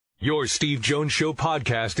Your Steve Jones Show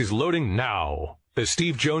podcast is loading now. The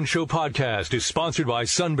Steve Jones Show podcast is sponsored by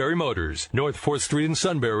Sunbury Motors, North 4th Street in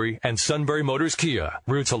Sunbury, and Sunbury Motors Kia,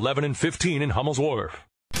 routes 11 and 15 in Hummel's Wharf.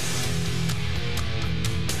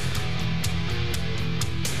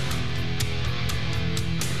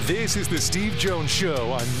 This is the Steve Jones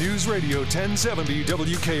Show on News Radio 1070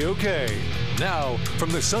 WKOK. Now,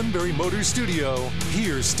 from the Sunbury Motors Studio,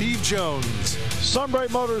 here's Steve Jones. Sunbury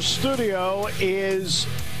Motors Studio is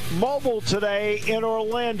mobile today in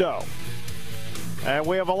Orlando. And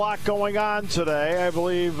we have a lot going on today. I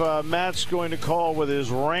believe Matt's going to call with his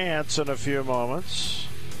rants in a few moments.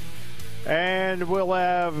 And we'll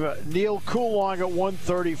have Neil Coulong at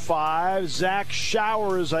 1:35. Zach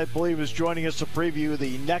Showers, I believe, is joining us to preview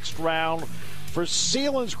the next round for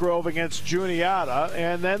Selinsgrove against Juniata.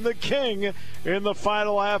 And then the King in the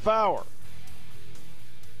final half hour.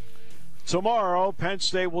 Tomorrow, Penn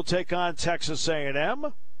State will take on Texas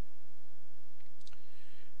A&M.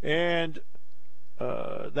 And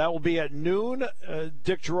that will be at noon.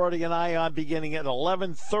 Dick Girardi and I on beginning at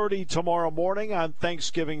 11:30 tomorrow morning on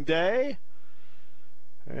Thanksgiving Day.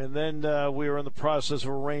 And then we are in the process of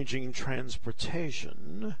arranging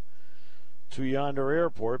transportation to Yonder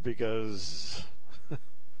Airport because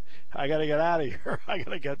I got to get out of here. I got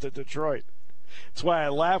to get to Detroit. That's why I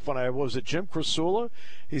laugh when I was at Jim Crisula.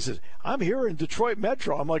 He says, I'm here in Detroit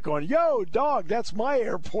Metro. I'm like going, yo, dog, that's my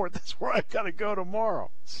airport. That's where I got to go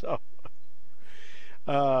tomorrow. So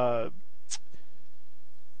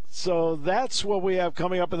that's what we have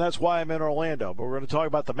coming up, and that's why I'm in Orlando. But we're going to talk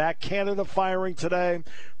about the Matt Canada firing today,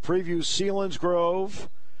 preview Selinsgrove.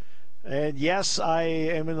 And, yes, I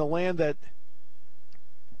am in the land that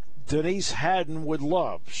Denise Haddon would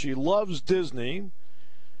love. She loves Disney,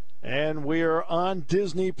 and we are on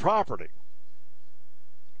Disney property.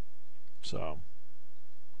 So...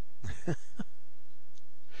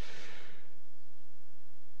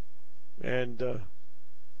 And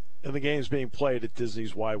the game's being played at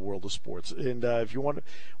Disney's Wide World of Sports. And if you want,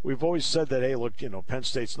 we've always said that, hey, look, Penn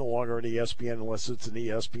State's no longer an ESPN unless it's an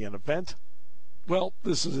ESPN event. Well,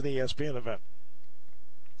 this is an ESPN event.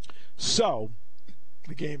 So,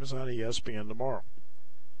 the game is on ESPN tomorrow.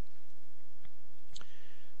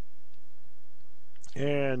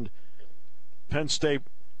 And Penn State,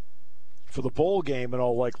 for the bowl game, in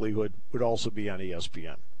all likelihood, would also be on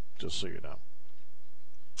ESPN, just so you know.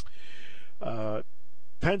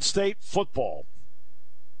 Penn State football.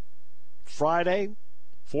 Friday,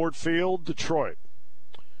 Ford Field, Detroit.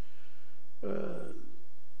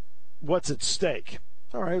 What's at stake?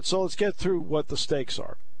 All right, so let's get through what the stakes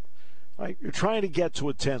are. All right, you're trying to get to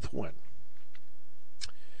a 10th win.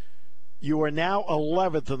 You are now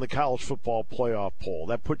 11th in the college football playoff poll.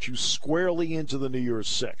 That puts you squarely into the New Year's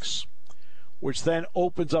Six, which then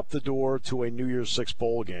opens up the door to a New Year's Six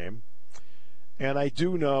bowl game. And I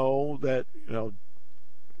do know that,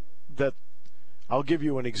 that I'll give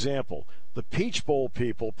you an example. The Peach Bowl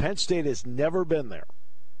people, Penn State has never been there.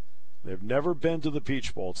 They've never been to the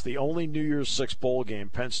Peach Bowl. It's the only New Year's Six bowl game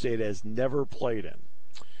Penn State has never played in.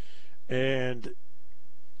 And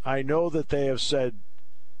I know that they have said,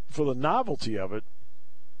 for the novelty of it,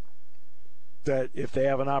 that if they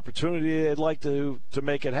have an opportunity, they'd like to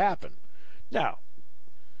make it happen. Now,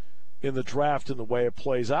 in the draft and the way it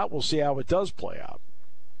plays out, we'll see how it does play out.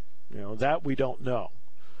 That we don't know.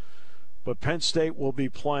 But Penn State will be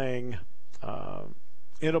playing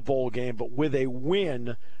in a bowl game, but with a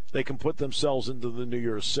win, they can put themselves into the New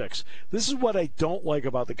Year's Six. This is what I don't like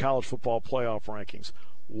about the college football playoff rankings.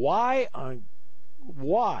 Why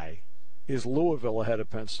is Louisville ahead of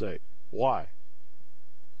Penn State? Why?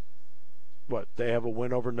 What, they have a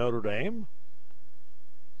win over Notre Dame?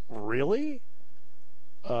 Really?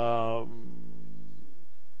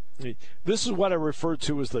 This is what I refer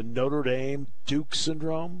to as the Notre Dame Duke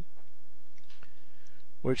syndrome,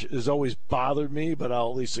 which has always bothered me, but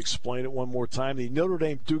I'll at least explain it one more time. The Notre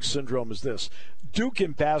Dame Duke syndrome is this. Duke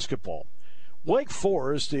in basketball. Wake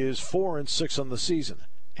Forest is 4-6 on the season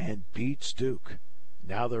and beats Duke.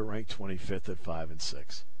 Now they're ranked 25th at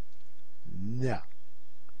 5-6. No.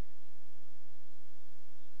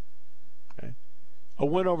 Okay. A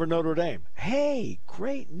win over Notre Dame. Hey,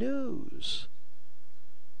 great news.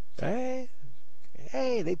 Hey,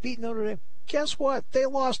 they beat Notre Dame. Guess what? They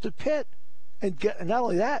lost to Pitt. And not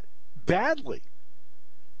only that, badly.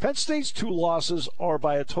 Penn State's two losses are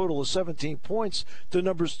by a total of 17 points to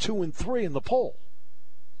numbers 2 and 3 in the poll.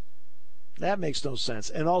 That makes no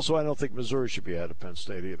sense. And also, I don't think Missouri should be ahead of Penn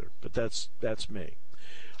State either. But that's me.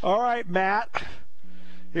 All right, Matt.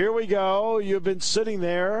 Here we go. You've been sitting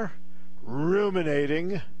there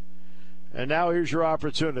ruminating, and now here's your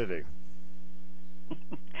opportunity.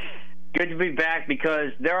 Good to be back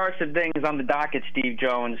because there are some things on the docket, Steve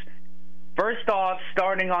Jones. First off,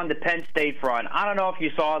 starting on the Penn State front, I don't know if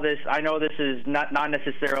you saw this. I know this is not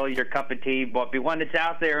necessarily your cup of tea, but when it's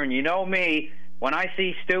out there, and you know me, when I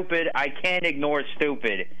see stupid, I can't ignore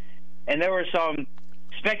stupid. And there was some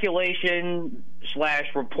speculation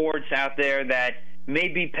 / reports out there that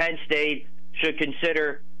maybe Penn State should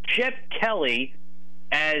consider Chip Kelly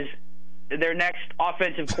as their next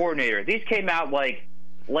offensive coordinator. These came out like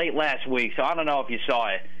late last week, so I don't know if you saw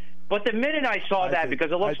it. But the minute I saw that,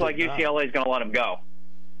 because it looks like UCLA is going to let him go.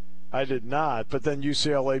 I did not, but then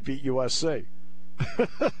UCLA beat USC.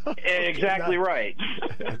 Exactly right.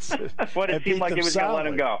 But it seemed like it was going to let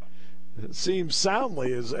him go. It seems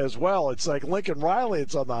soundly as well. It's like Lincoln Riley,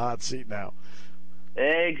 it's on the hot seat now.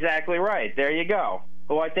 Exactly right. There you go.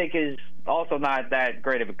 Who I think is also not that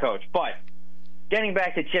great of a coach. But getting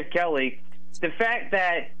back to Chip Kelly, the fact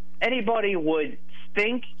that anybody would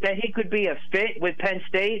think that he could be a fit with Penn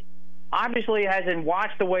State obviously hasn't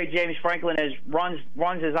watched the way James Franklin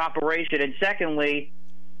runs his operation, and secondly,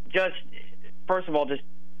 first of all, just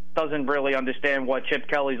doesn't really understand what Chip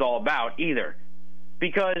Kelly's all about either.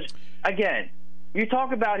 Because again, you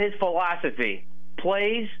talk about his philosophy,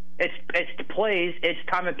 plays. It's plays. It's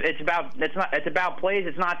about plays.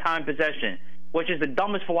 It's not time possession, which is the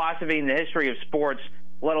dumbest philosophy in the history of sports,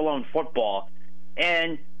 let alone football.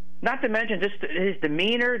 And not to mention just his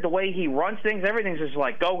demeanor, the way he runs things, everything's just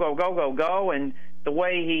like go, go, go, go, go. And the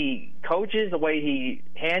way he coaches, the way he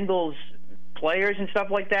handles players and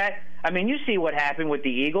stuff like that. I mean, you see what happened with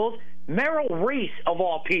the Eagles. Merrill Reese, of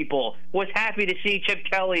all people, was happy to see Chip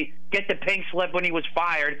Kelly get the pink slip when he was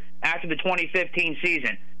fired after the 2015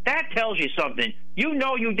 season. That tells you something. You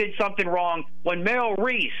know you did something wrong when Merrill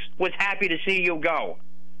Reese was happy to see you go.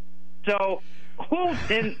 So who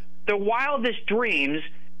in the wildest dreams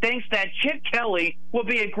thinks that Chip Kelly will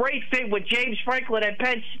be a great fit with James Franklin at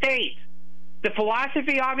Penn State? The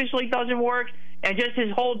philosophy obviously doesn't work, and just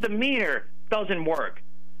his whole demeanor doesn't work.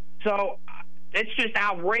 So it's just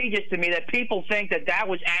outrageous to me that people think that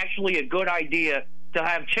was actually a good idea to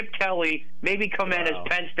have Chip Kelly maybe come in as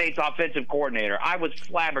Penn State's offensive coordinator. I was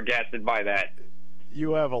flabbergasted by that.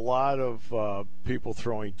 You have a lot of people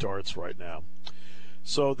throwing darts right now.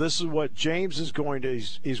 So this is what James is going to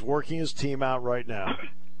 – he's working his team out right now.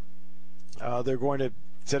 They're going to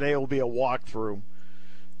 – today will be a walkthrough.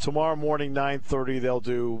 Tomorrow morning, 9:30, they'll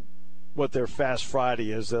do what their Fast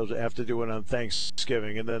Friday is. They'll have to do it on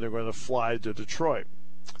Thanksgiving, and then they're going to fly to Detroit.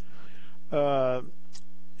 And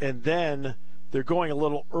then they're going a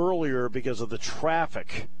little earlier because of the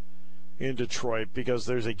traffic in Detroit, because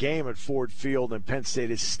there's a game at Ford Field, and Penn State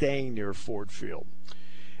is staying near Ford Field.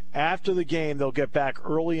 After the game, they'll get back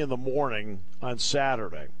early in the morning on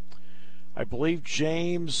Saturday. I believe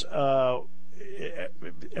James,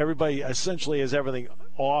 everybody essentially has everything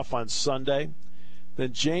off on Sunday.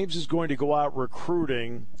 Then James is going to go out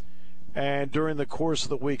recruiting, and during the course of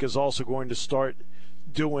the week is also going to start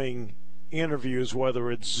doing interviews, whether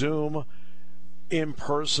it's Zoom, in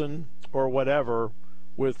person, or whatever,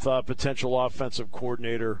 with potential offensive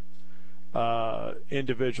coordinator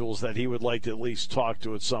individuals that he would like to at least talk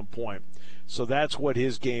to at some point. So that's what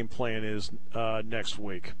his game plan is next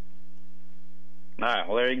week. All right,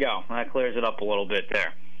 well, there you go. That clears it up a little bit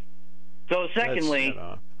there. So secondly,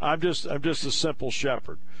 I'm just a simple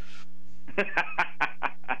shepherd.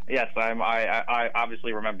 Yes, I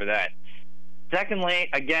obviously remember that. Secondly,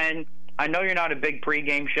 again, I know you're not a big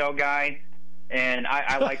pregame show guy, and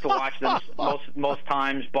I like to watch them most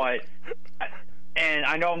times, and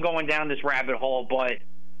I know I'm going down this rabbit hole, but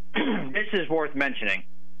this is worth mentioning.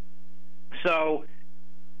 So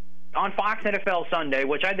on Fox NFL Sunday,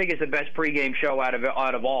 which I think is the best pregame show out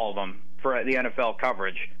of all of them for the NFL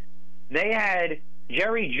coverage, they had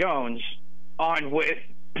Jerry Jones on with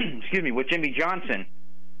with Jimmy Johnson,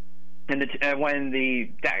 when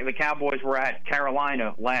the Cowboys were at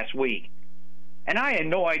Carolina last week, and I had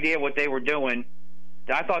no idea what they were doing.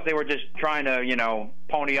 I thought they were just trying to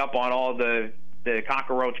pony up on all the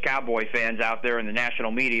cockroach Cowboy fans out there in the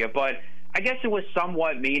national media, but I guess it was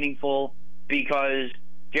somewhat meaningful because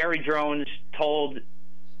Jerry Jones told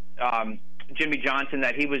Jimmy Johnson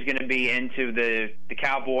that he was going to be into the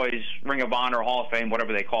Cowboys Ring of Honor, Hall of Fame,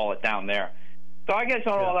 whatever they call it down there. So I guess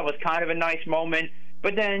all that was kind of a nice moment.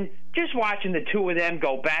 But then just watching the two of them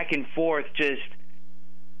go back and forth, just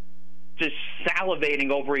salivating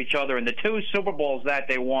over each other, and the two Super Bowls that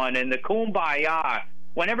they won, and the kumbaya,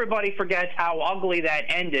 when everybody forgets how ugly that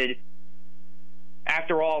ended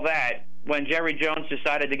after all that, when Jerry Jones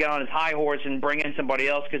decided to get on his high horse and bring in somebody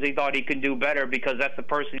else because he thought he could do better because that's the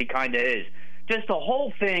person he kind of is. Just the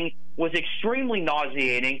whole thing was extremely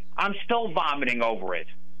nauseating. I'm still vomiting over it.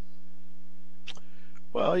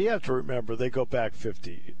 Well, you have to remember they go back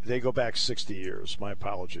 60 years. My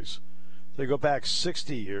apologies. They go back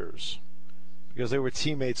 60 years because they were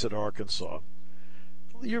teammates at Arkansas.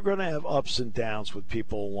 You're going to have ups and downs with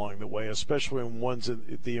people along the way, especially when one's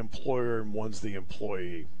the employer and one's the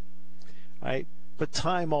employee. Right? But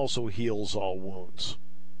time also heals all wounds.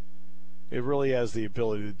 It really has the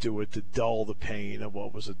ability to do it, to dull the pain of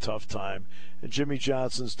what was a tough time. And Jimmy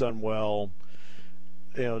Johnson's done well.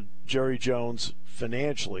 You know, Jerry Jones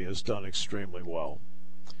financially has done extremely well.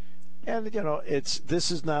 And, you know,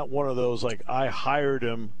 this is not one of those like I hired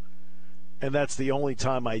him and that's the only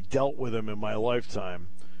time I dealt with him in my lifetime.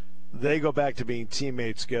 They go back to being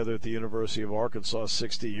teammates together at the University of Arkansas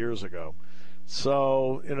 60 years ago.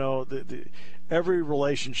 So, you know, every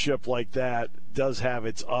relationship like that does have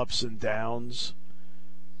its ups and downs.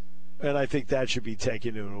 And I think that should be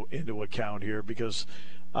taken into account here because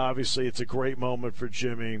obviously it's a great moment for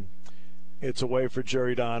Jimmy. It's a way for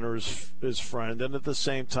Jerry to honor his friend. And at the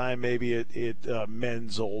same time, maybe it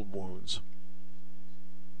mends old wounds.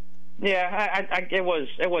 Yeah, it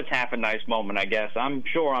was half a nice moment, I guess. I'm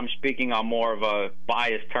sure I'm speaking on more of a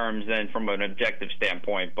biased terms than from an objective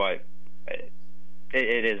standpoint, but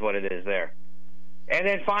it is what it is there. And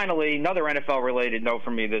then finally, another NFL-related note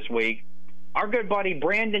from me this week. Our good buddy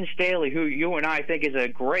Brandon Staley, who you and I think is a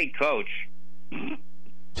great coach,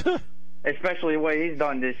 especially the way he's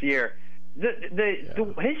done this year,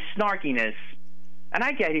 his snarkiness, and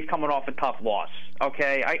I get he's coming off a tough loss,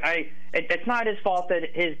 okay? It's not his fault that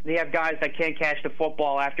they have guys that can't catch the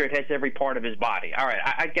football after it hits every part of his body. All right,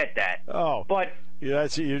 I get that. Oh, but yeah,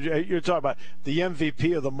 you're talking about the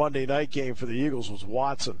MVP of the Monday night game for the Eagles was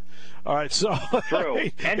Watson. All right, so true.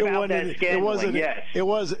 I mean, and it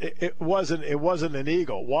wasn't an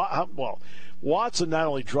Eagle. Well, Watson not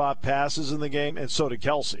only dropped passes in the game, and so did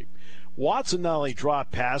Kelsey. Watson not only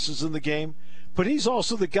dropped passes in the game, but he's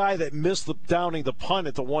also the guy that missed downing the punt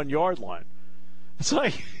at the 1 yard line. It's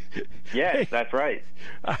like, yes, that's right.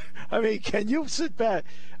 I mean, can you sit back?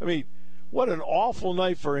 I mean, what an awful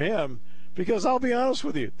night for him. Because I'll be honest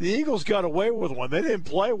with you, the Eagles got away with one. They didn't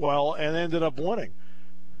play well and ended up winning.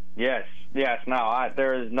 Yes. No,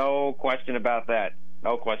 there is no question about that.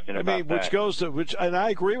 No question about that. I mean, which goes to and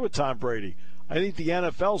I agree with Tom Brady. I think the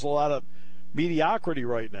NFL's a lot of mediocrity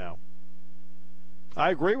right now.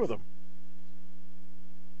 I agree with him.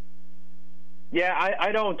 Yeah,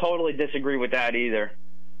 I don't totally disagree with that either,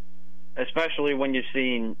 especially when you've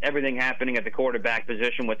seen everything happening at the quarterback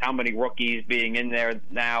position with how many rookies being in there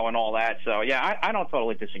now and all that. So, yeah, I don't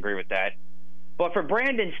totally disagree with that. But for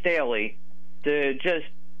Brandon Staley to just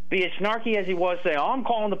be as snarky as he was, say, oh, I'm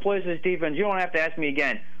calling the plays of this defense, you don't have to ask me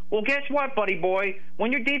again. Well, guess what, buddy boy?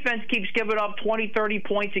 When your defense keeps giving up 20, 30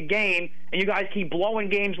 points a game and you guys keep blowing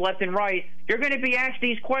games left and right, you're going to be asked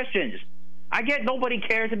these questions. I get nobody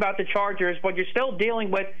cares about the Chargers, but you're still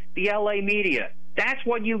dealing with the L.A. media. That's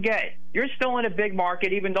what you get. You're still in a big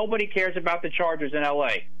market, even nobody cares about the Chargers in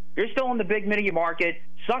L.A. You're still in the big media market.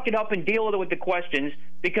 Suck it up and deal with it with the questions,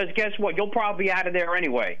 because guess what? You'll probably be out of there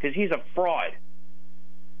anyway, because he's a fraud.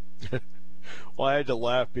 Well, I had to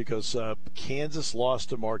laugh because Kansas lost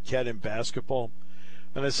to Marquette in basketball,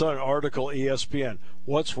 and I saw an article, ESPN,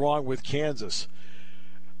 what's wrong with Kansas?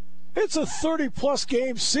 It's a 30-plus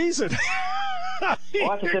game season. Well,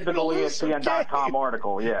 that's a typical ESPN.com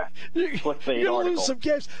article, yeah. You're going to lose some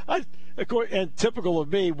games. And typical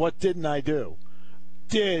of me, what didn't I do?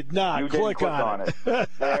 Did not click on it.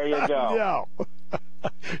 There you go. No.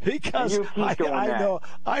 Because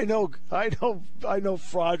I know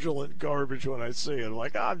fraudulent garbage when I see it. I'm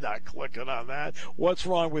like, I'm not clicking on that. What's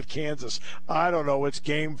wrong with Kansas? I don't know. It's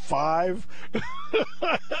game 5.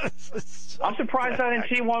 I'm surprised I didn't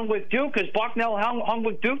see one with Duke, because Bucknell hung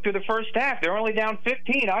with Duke through the first half. They're only down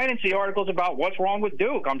 15. I didn't see articles about what's wrong with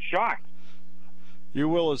Duke. I'm shocked. You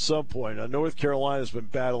will at some point. North Carolina's been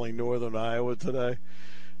battling Northern Iowa today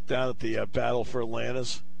down at the Battle for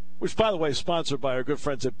Atlantis, which, by the way, is sponsored by our good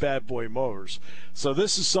friends at Bad Boy Mowers. So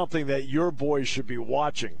this is something that your boys should be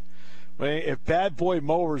watching. I mean, if Bad Boy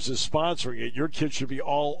Mowers is sponsoring it, your kids should be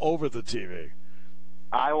all over the TV.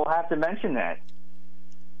 I will have to mention that.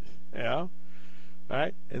 Yeah? All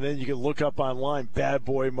right? And then you can look up online, Bad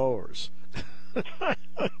Boy Mowers. Maybe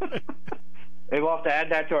we'll have to add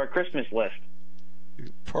that to our Christmas list.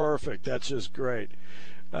 Perfect. That's just great.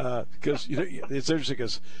 Because it's interesting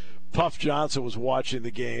because Puff Johnson was watching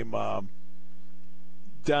the game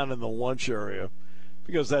down in the lunch area,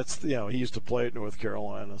 because that's he used to play at North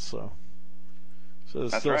Carolina, so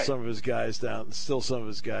there's still some of his guys down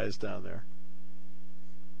there.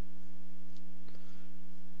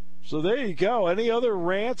 So there you go. Any other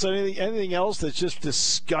rants? Anything else that's just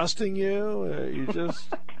disgusting you? You just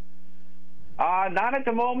not at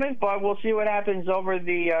the moment, but we'll see what happens over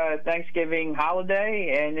the Thanksgiving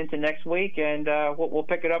holiday and into next week, and we'll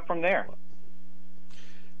pick it up from there.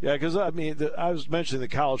 Yeah, because I was mentioning the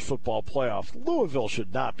college football playoff. Louisville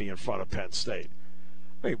should not be in front of Penn State.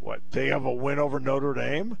 Wait, what? They have a win over Notre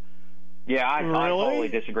Dame? Yeah, I Really? totally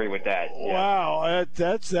disagree with that. Yeah. Wow,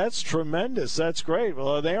 that's tremendous. That's great.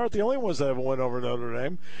 Well, they aren't the only ones that have a win over Notre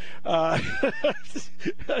Dame.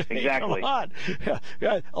 Exactly. Come on.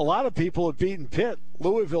 Yeah, a lot of people have beaten Pitt.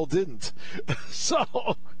 Louisville didn't.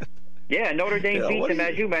 So. Yeah, Notre Dame beat them,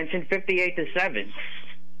 as you mentioned, 58-7.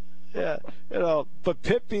 Yeah, but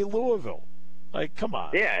Pitt beat Louisville. Like, come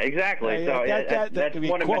on. Yeah, exactly. So that's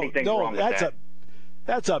one of many things wrong with that.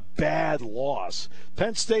 That's a bad loss.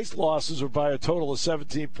 Penn State's losses are by a total of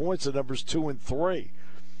 17 points at numbers 2 and 3.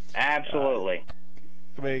 Absolutely.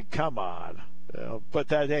 Come on. But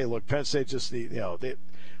hey, look, Penn State just need,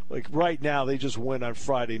 like right now they just win on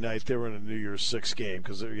Friday night. They're in a New Year's 6 game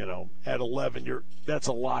because they're, at 11, that's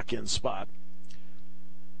a lock-in spot.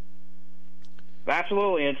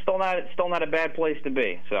 Absolutely, and it's still not a bad place to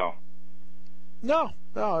be. So. No,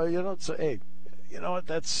 hey, you know what?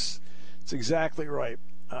 That's exactly right.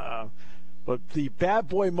 But the Bad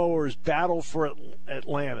Boy Mowers battle for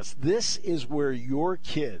Atlantis. This is where your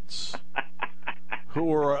kids,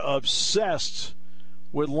 who are obsessed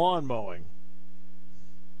with lawn mowing.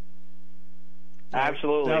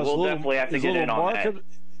 Absolutely, we'll definitely have to get in on that.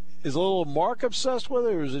 Is little Mark obsessed with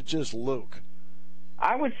it, or is it just Luke?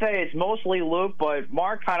 I would say it's mostly Luke, but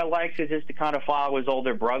Mark kind of likes it just to kind of follow his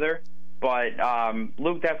older brother. But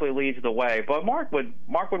Luke definitely leads the way. But Mark would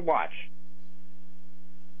watch.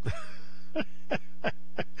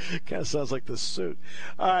 Kind of sounds like the suit.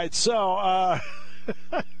 All right, so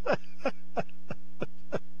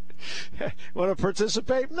want to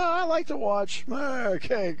participate? No, I like to watch.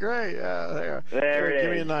 Okay, great. There it is.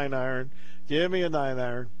 Give me a 9-iron. Give me a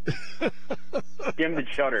 9-iron. Give him the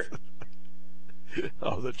shutter.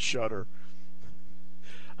 Oh, the shutter.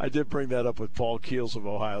 I did bring that up with Paul Keels of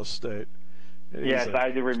Ohio State. Yes,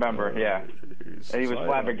 I do remember, yeah. And he was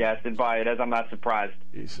flabbergasted by it, as I'm not surprised.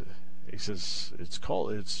 He says,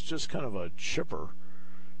 it's just kind of a chipper.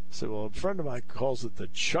 I said, well, a friend of mine calls it the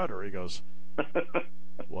chutter. He goes,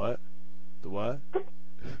 what? The what?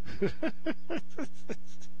 I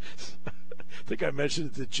think I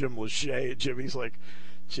mentioned it to Jim Lachey, and Jimmy's like,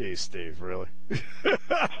 gee, Steve, really?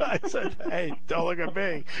 I said, hey, don't look at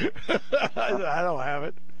me. I don't have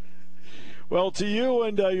it. Well, to you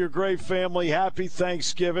and your great family, happy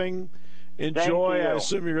Thanksgiving. Enjoy. I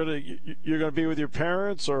assume you're gonna be with your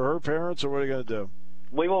parents or her parents, or what are you gonna do?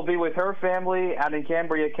 We will be with her family out in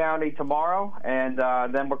Cambria County tomorrow, and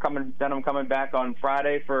then I'm coming back on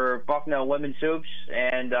Friday for Bucknell Women's Hoops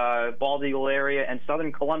and Bald Eagle area and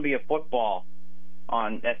Southern Columbia football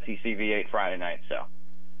on SCCV8 Friday night. So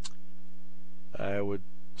I would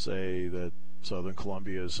say that Southern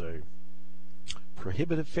Columbia is a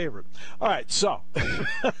prohibitive favorite. All right, so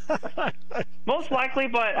most likely,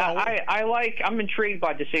 but I'm intrigued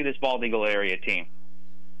by to see this Bald Eagle area team.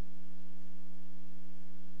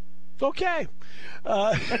 Okay,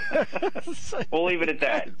 we'll leave it at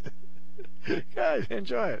that. Good,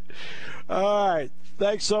 enjoy it. All right,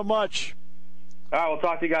 thanks so much. All right, we'll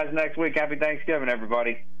talk to you guys next week. Happy Thanksgiving,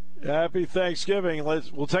 everybody. Happy Thanksgiving.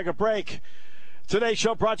 We'll take a break. Today's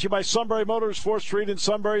show brought to you by Sunbury Motors, 4th Street in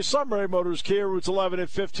Sunbury. Sunbury Motors, Kia, routes 11 and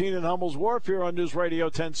 15 in Hummel's Wharf, here on News Radio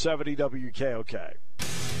 1070 WKOK.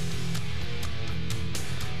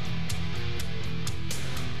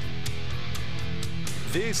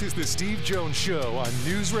 This is the Steve Jones Show on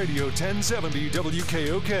News Radio 1070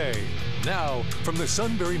 WKOK. Now, from the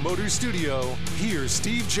Sunbury Motors Studio, here's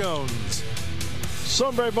Steve Jones.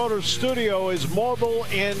 Sunbury Motors Studio is mobile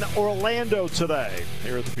in Orlando today.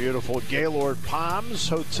 Here at the beautiful Gaylord Palms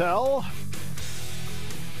Hotel.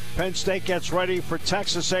 Penn State gets ready for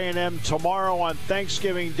Texas A&M tomorrow on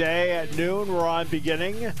Thanksgiving Day at noon. We're on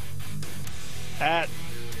beginning at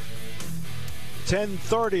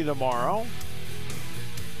 10:30 tomorrow.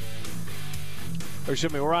 Or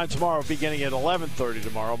excuse me, we're on tomorrow beginning at 11:30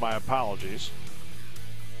 tomorrow. My apologies.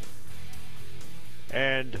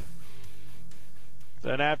 And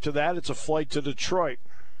then after that, it's a flight to Detroit.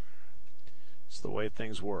 It's the way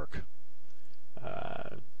things work.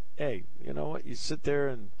 Hey, you know what? You sit there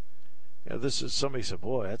and this is somebody said,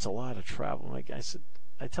 "Boy, that's a lot of travel."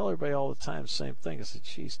 I tell everybody all the time the same thing. I said,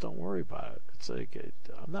 "Geez, don't worry about it. It's like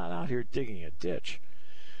I'm not out here digging a ditch.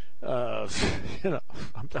 I'm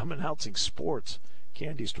announcing sports,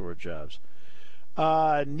 candy store jobs."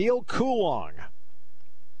 Neil Coulong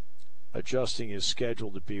adjusting his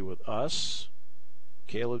schedule to be with us.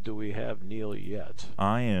 Caleb, do we have Neil yet?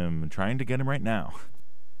 I am trying to get him right now.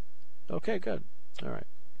 Okay, good. All right.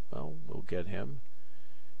 Well, we'll get him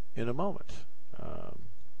in a moment.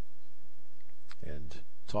 And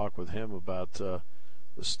talk with him about the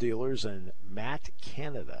Steelers and Matt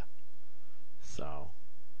Canada. So,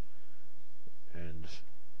 and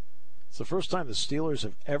it's the first time the Steelers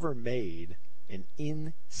have ever made an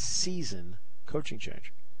in-season coaching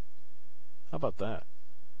change. How about that?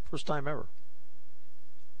 First time ever.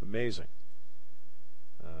 Amazing.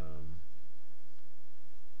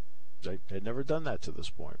 They had never done that to this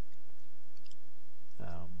point.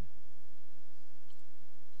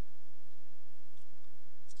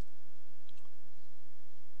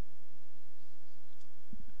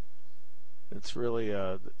 It's really,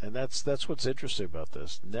 and that's what's interesting about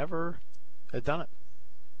this. Never had done it.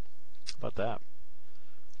 How about that?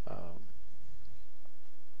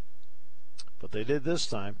 But they did this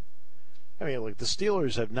time. I mean, like, the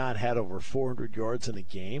Steelers have not had over 400 yards in a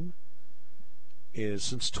game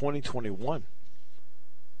since 2021.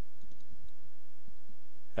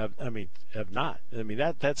 Have not. I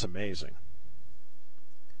mean, that's amazing.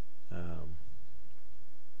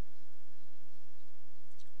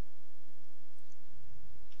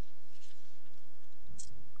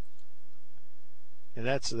 And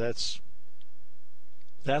that's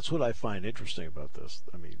what I find interesting about this.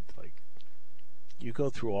 I mean, like, you go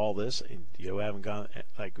through all this and you haven't gone,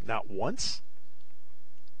 like, not once?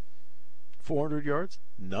 400 yards?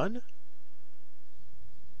 None?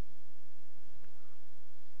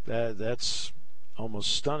 That's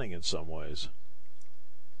almost stunning in some ways.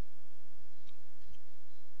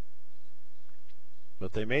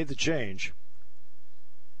 But they made the change.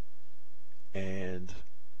 And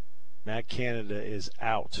Matt Canada is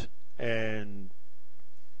out. And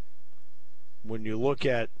when you look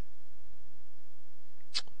at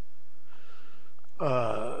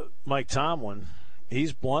Mike Tomlin,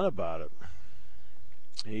 he's blunt about it.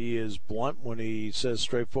 He is blunt when he says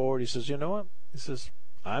straightforward. He says, you know what? He says,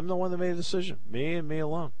 I'm the one that made the decision. Me and me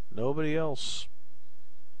alone. Nobody else.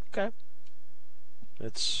 Okay.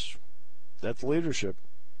 That's leadership.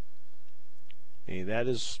 I mean,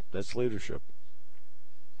 that's leadership.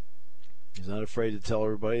 He's not afraid to tell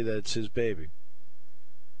everybody that it's his baby.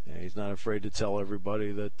 And he's not afraid to tell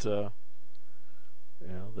everybody that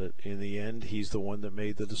that in the end he's the one that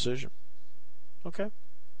made the decision. Okay.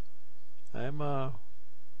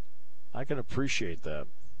 I can appreciate that.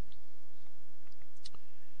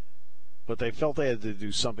 But they felt they had to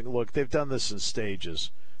do something. Look, they've done this in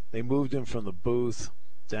stages. They moved him from the booth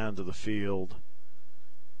down to the field.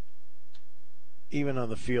 Even on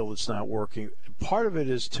the field, it's not working. Part of it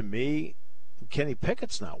is, to me, Kenny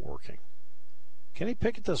Pickett's not working. Kenny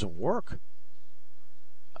Pickett doesn't work.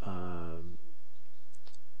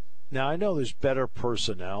 Now, I know there's better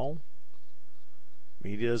personnel. I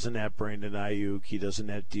mean, he doesn't have Brandon Ayuk. He doesn't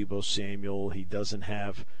have Deebo Samuel. He doesn't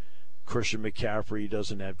have Christian McCaffrey. He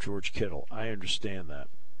doesn't have George Kittle. I understand that.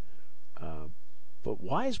 But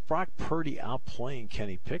why is Brock Purdy outplaying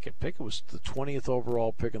Kenny Pickett? Pickett was the 20th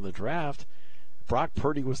overall pick in the draft. Brock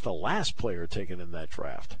Purdy was the last player taken in that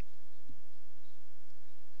draft.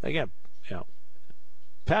 Again,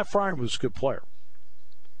 Pat Freiermuth was a good player.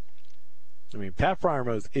 I mean, Pat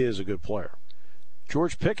Freiermuth is a good player.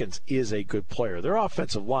 George Pickens is a good player. Their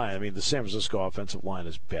offensive line, I mean, the San Francisco offensive line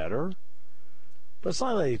is better. But it's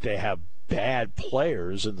not like they have bad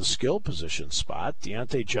players in the skill position spot.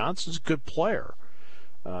 Deontay Johnson's a good player.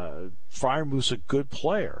 Freiermuth's a good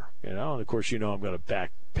player. And of course, I'm going to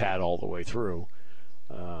back Pat all the way through.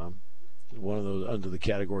 One of those under the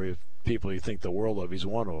category of people you think the world of. He's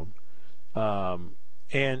one of them.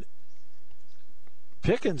 And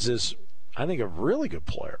Pickens is, I think, a really good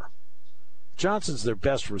player. Johnson's their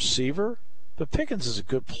best receiver, but Pickens is a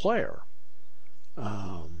good player.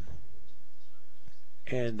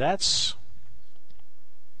 And that's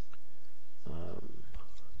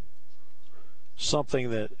something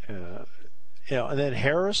that, and then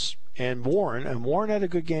Harris and Warren had a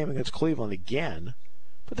good game against Cleveland again,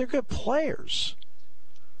 but they're good players.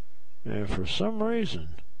 And for some reason,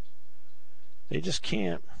 they just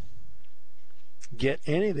can't get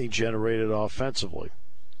anything generated offensively.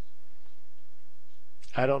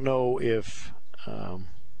 I don't know if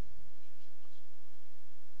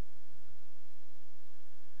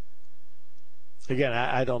again,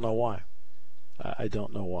 I don't know why. I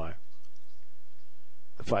don't know why.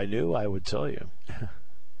 If I knew, I would tell you.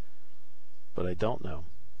 But I don't know.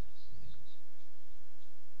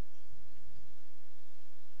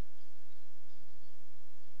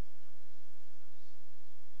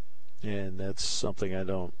 And that's something I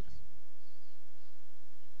don't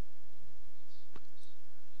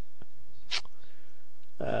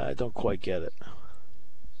I don't quite get it.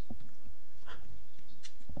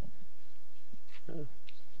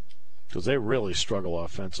 Because they really struggle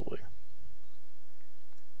offensively.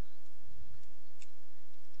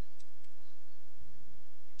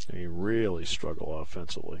 They really struggle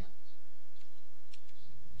offensively.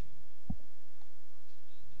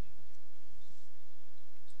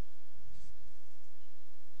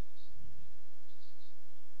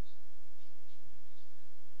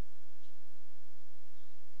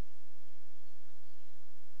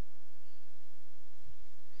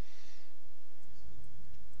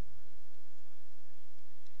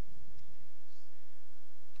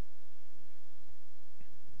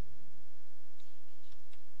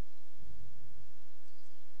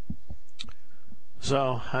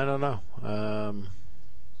 So, I don't know.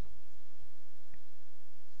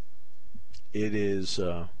 It is,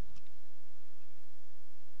 to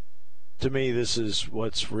me, this is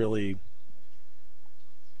what's really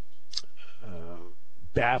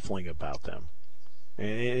baffling about them. And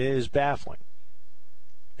it is baffling.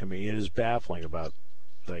 I mean, it is baffling about,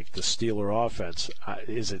 like, the Steeler offense.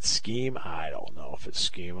 Is it scheme? I don't know if it's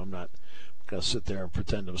scheme. I'm not going to sit there and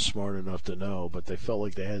pretend I'm smart enough to know, but they felt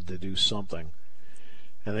like they had to do something.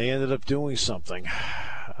 And they ended up doing something.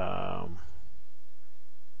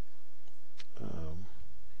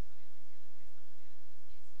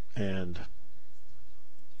 And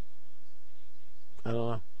I don't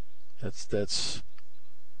know. That's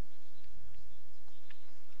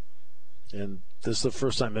and this is the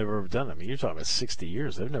first time they've ever done it. I mean, you're talking about 60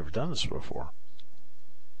 years. They've never done this before.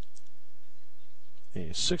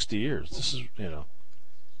 60 years. This is,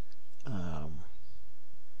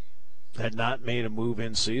 had not made a move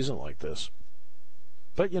in season like this.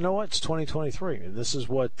 But you know what? It's 2023, and this is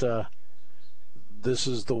what this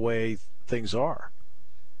is the way things are.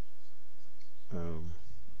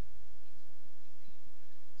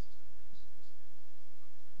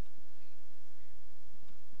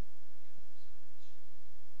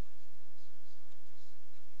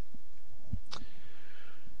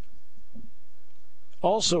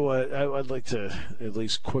 Also, I'd like to at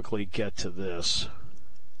least quickly get to this.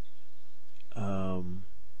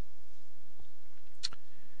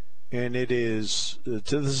 And it is,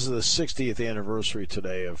 this is the 60th anniversary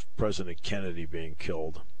today of President Kennedy being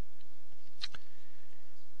killed.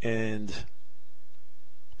 And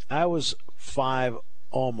I was 5,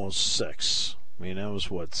 almost 6. I mean, I was,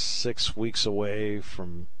 6 weeks away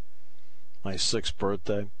from my 6th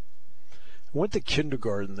birthday. I went to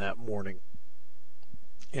kindergarten that morning.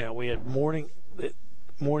 Yeah, we had morning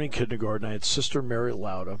kindergarten. I had Sister Mary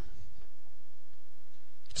Lauda.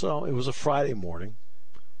 So it was a Friday morning,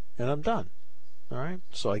 and I'm done. All right?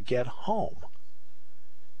 So I get home.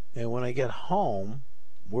 And when I get home,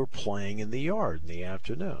 we're playing in the yard in the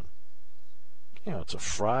afternoon. It's a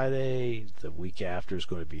Friday. The week after is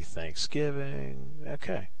going to be Thanksgiving.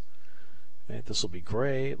 Okay. This will be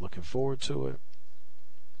great. Looking forward to it.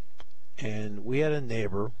 And we had a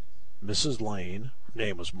neighbor, Mrs. Lane. Her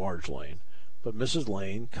name was Marge Lane. But Mrs.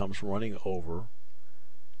 Lane comes running over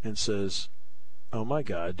and says, "Oh my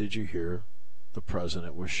God, did you hear the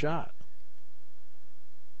president was shot?"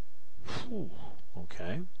 Whew,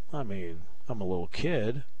 okay. I mean, I'm a little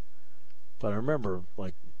kid, but I remember,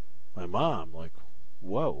 like, my mom, like,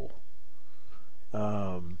 whoa.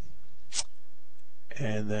 And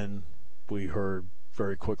then we heard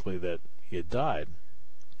very quickly that he had died.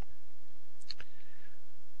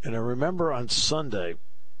 And I remember on Sunday,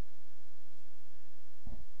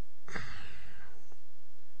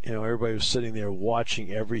 everybody was sitting there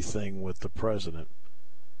watching everything with the president.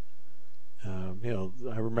 I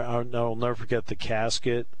remember, I'll never forget the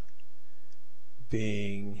casket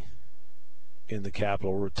being in the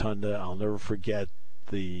Capitol Rotunda. I'll never forget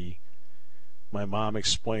my mom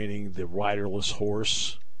explaining the riderless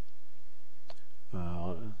horse.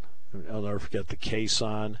 I'll never forget the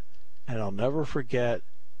caisson, and I'll never forget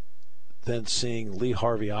then seeing Lee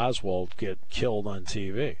Harvey Oswald get killed on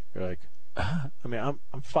TV. You're like, I mean,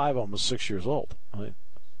 I'm 5, almost 6 years old. Right?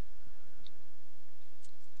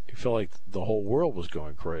 You feel like the whole world was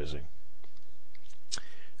going crazy.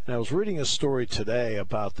 And I was reading a story today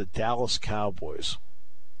about the Dallas Cowboys.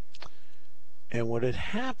 And what had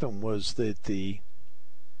happened was that the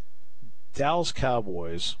Dallas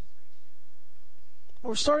Cowboys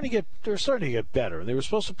were starting to get better. They were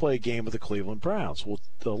supposed to play a game with the Cleveland Browns. Well,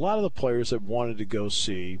 a lot of the players had wanted to go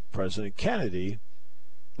see President Kennedy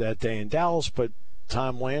that day in Dallas, but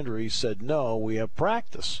Tom Landry said, no, we have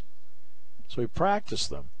practice. So he practiced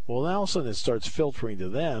them. Well, now all of a sudden it starts filtering to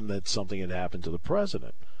them that something had happened to the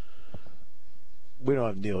president. We don't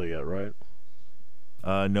have Neil yet, right?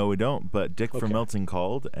 No, we don't. But Dick from Milton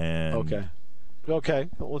called, and Okay.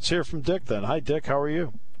 Well, let's hear from Dick then. Hi, Dick. How are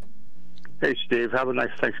you? Hey, Steve. Have a nice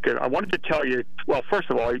Thanksgiving. I wanted to tell you. Well, first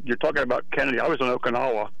of all, you're talking about Kennedy. I was in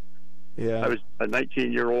Okinawa. Yeah. I was a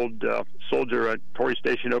 19-year-old soldier at Torii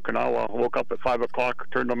Station, Okinawa. I woke up at 5 o'clock,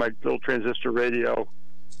 turned on my little transistor radio,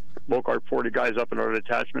 woke our 40 guys up in our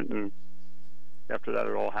detachment, and after that,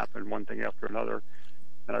 it all happened, one thing after another.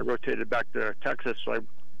 And I rotated back to Texas. So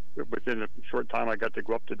within a short time, I got to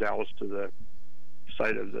go up to Dallas to the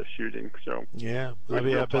site of the shooting. So yeah, I've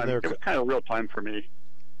been there. It was kind of real time for me.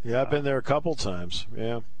 Yeah, I've been there a couple times.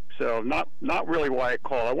 Yeah. So not really why I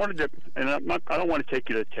called. I wanted to, and I don't want to take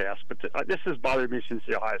you to task, but this has bothered me since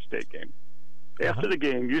the Ohio State game. After the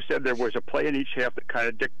game, you said there was a play in each half that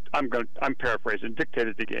kind of I'm paraphrasing,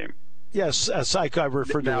 dictated the game. Yes, as I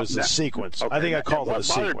referred to it as a sequence. Okay. I think I called it a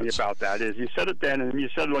sequence. What bothered me about that is you said it then, and you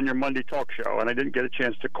said it on your Monday talk show, and I didn't get a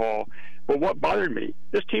chance to call. But what bothered me,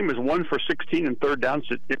 this team was 1 for 16 in third downs.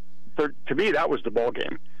 To me, that was the ball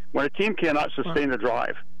game. When a team cannot sustain a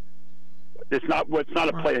drive, it's not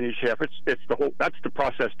a play in each half. It's the whole. That's the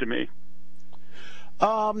process to me.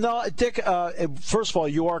 No, Dick. First of all,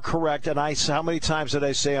 you are correct. And how many times did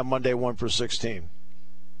I say on Monday 1 for 16?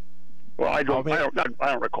 Well, I don't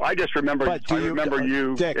recall. I just remember.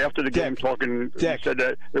 You Dick, after the game talking. Dick, you said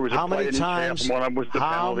that there was a play in each half, and one of them was the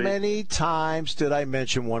penalty. How many times did I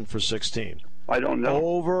mention 1 for 16? I don't know.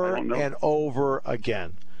 Over and over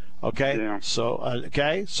again. Okay. Yeah.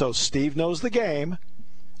 So Steve knows the game.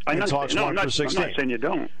 I'm not for 16. I'm not saying you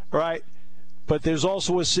don't. Right. But there's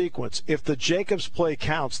also a sequence. If the Jacobs play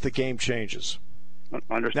counts, the game changes.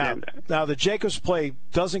 I understand that. Now, the Jacobs play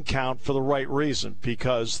doesn't count for the right reason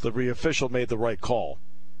because the official made the right call.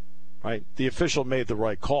 Right? The official made the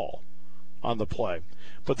right call on the play.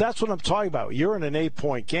 But that's what I'm talking about. You're in an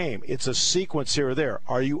 8-point game. It's a sequence here or there.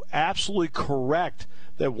 Are you absolutely correct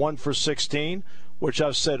that 1 for 16, which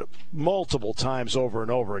I've said multiple times over and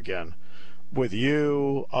over again, with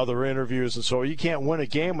you, other interviews, and so you can't win a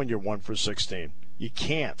game when you're 1 for 16. You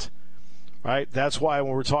can't. Right? That's why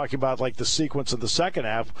when we're talking about like the sequence of the second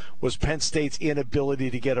half was Penn State's inability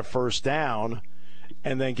to get a first down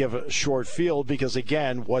and then give a short field because,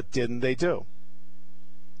 again, what didn't they do?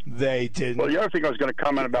 They didn't. Well, the other thing I was going to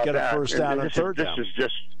comment about get a first down and third down. This is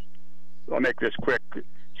just, I'll make this quick.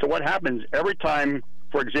 So what happens every time,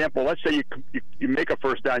 for example, let's say you make a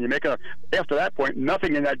first down, after that point,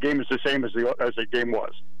 nothing in that game is the same as the game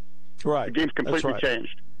was. Right. The game's completely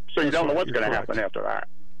changed. So you don't know what's going to happen after that.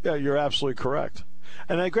 Yeah, you're absolutely correct.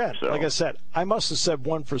 And again, like I said, I must have said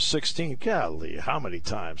 1 for 16. Golly, how many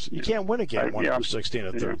times? You can't win a game 1 for 16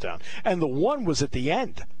 at third down. And the one was at the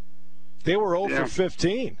end. They were 0 for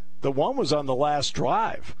 15. The one was on the last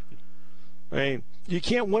drive. I mean, you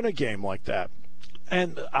can't win a game like that.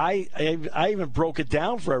 And I even broke it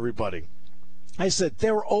down for everybody. I said they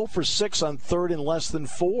were 0 for 6 on third and less than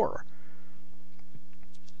 4.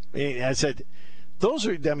 I said,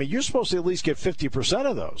 you're supposed to at least get 50%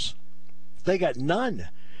 of those. They got none.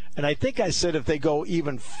 And I think I said if they go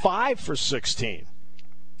even 5 for 16,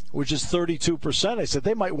 which is 32%, I said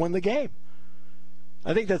they might win the game.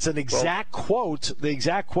 I think that's an exact quote, the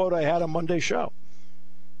exact quote I had on Monday's show.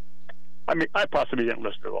 I mean, I possibly didn't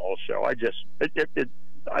listen to the whole show. I just,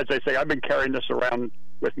 as I say, I've been carrying this around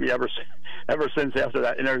with me ever since after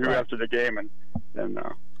that interview after the game, and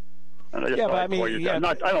I just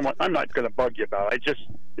I'm not going to bug you about it.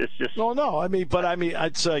 It's just. No.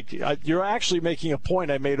 It's like you're actually making a point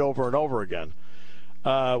I made over and over again,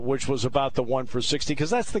 which was about the 1 for 60, because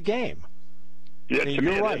that's the game. Yeah, to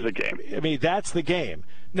me, it is the game. I mean, that's the game.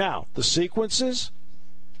 Now, the sequences,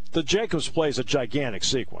 the Jacobs play is a gigantic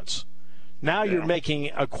sequence. Now you're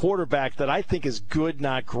making a quarterback that I think is good,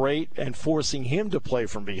 not great, and forcing him to play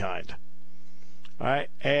from behind. All right?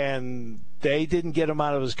 And they didn't get him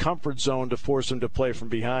out of his comfort zone to force him to play from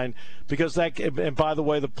behind because and by the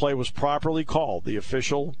way, the play was properly called. The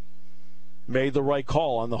official made the right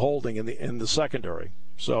call on the holding in the secondary.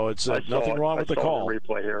 So it's nothing wrong with the call.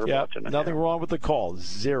 Nothing wrong with the call.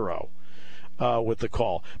 0 with the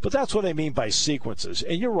call. But that's what I mean by sequences.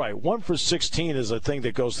 And you're right. 1 for 16 is a thing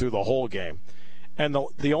that goes through the whole game. And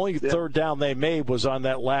the only third down they made was on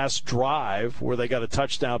that last drive where they got a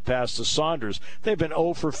touchdown pass to Saunders. They've been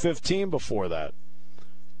 0 for 15 before that.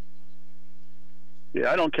 Yeah,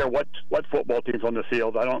 I don't care what football team's on the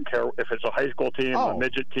field. I don't care if it's a high school team, a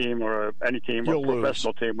midget team, or any team, or a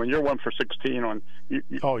professional team. When you're 1 for 16,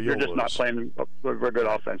 you're just not playing a good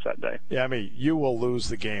offense that day. Yeah, I mean, you will lose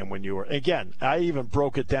the game when you were. Again, I even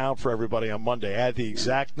broke it down for everybody on Monday. I had the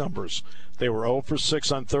exact numbers. They were 0 for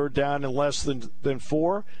 6 on third down and less than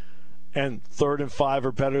 4, and third and 5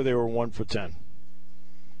 or better, they were 1 for 10.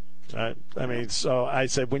 I mean, so I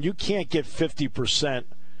said when you can't get 50%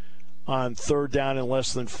 on third down and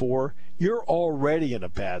less than 4, you're already in a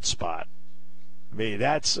bad spot. I mean,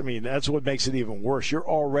 that's what makes it even worse. You're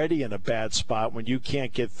already in a bad spot when you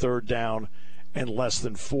can't get third down and less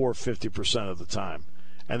than 4 50% of the time.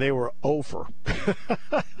 And they were over.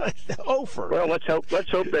 Over. Well, let's hope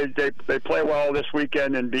they play well this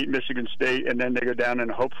weekend and beat Michigan State, and then they go down and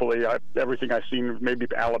hopefully everything I've seen maybe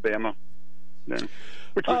Alabama. Then,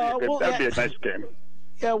 which would that'd be a nice game.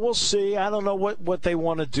 Yeah, we'll see. I don't know what they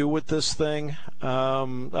want to do with this thing.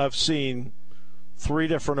 I've seen 3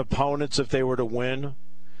 different opponents if they were to win.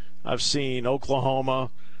 I've seen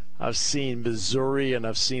Oklahoma, I've seen Missouri, and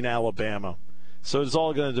I've seen Alabama. So it's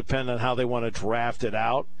all going to depend on how they want to draft it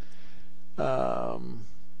out. They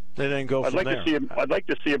then go from there. I'd like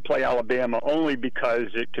to see him play Alabama only because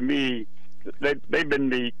to me they've been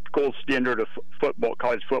the gold standard of football,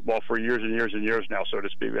 college football, for years and years and years now, so to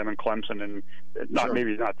speak. Them and Clemson, and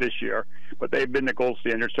maybe not this year, but they've been the gold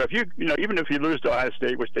standard. So if even if you lose to Ohio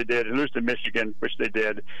State, which they did, and lose to Michigan, which they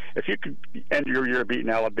did, if you could end your year beating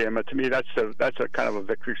Alabama, to me that's a kind of a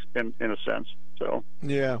victory in a sense. So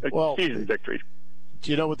yeah, season victory. Do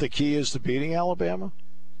you know what the key is to beating Alabama?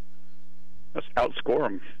 Let's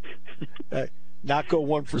outscore them. Not go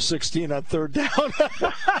 1 for 16 on third down.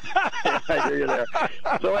 I hear you there.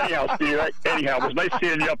 So anyhow, Steve. It was nice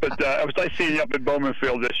seeing you up at Bowman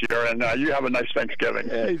Field this year, and you have a nice Thanksgiving.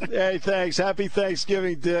 Hey, thanks. Happy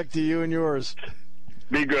Thanksgiving, Dick, to you and yours.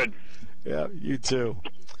 Be good. Yeah, you too.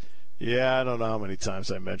 Yeah, I don't know how many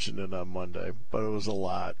times I mentioned it on Monday, but it was a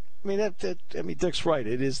lot. I mean, Dick's right.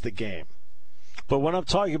 It is the game. But when I'm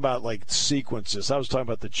talking about like sequences, I was talking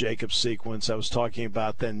about the Jacobs sequence. I was talking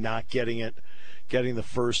about then not getting the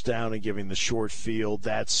first down and giving the short field,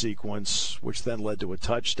 that sequence, which then led to a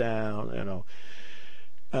touchdown.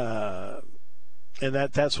 And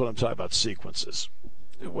that's what I'm talking about, sequences,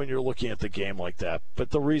 when you're looking at the game like that.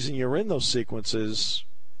 But the reason you're in those sequences,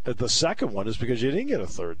 the second one, is because you didn't get a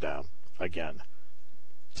third down again.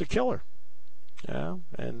 It's a killer. Yeah,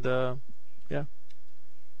 and yeah.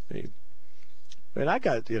 And I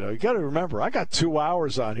got, you got to remember, I got 2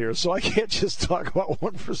 hours on here, so I can't just talk about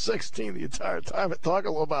 1 for 16 the entire time. I talk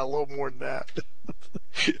about a little more than that.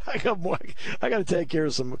 I got to take care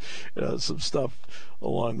of some stuff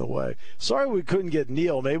along the way. Sorry we couldn't get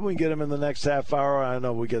Neil. Maybe we can get him in the next half hour. I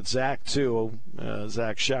know we get Zach too.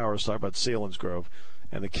 Zach Showers talking about Selinsgrove,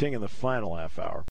 and the King in the final half hour.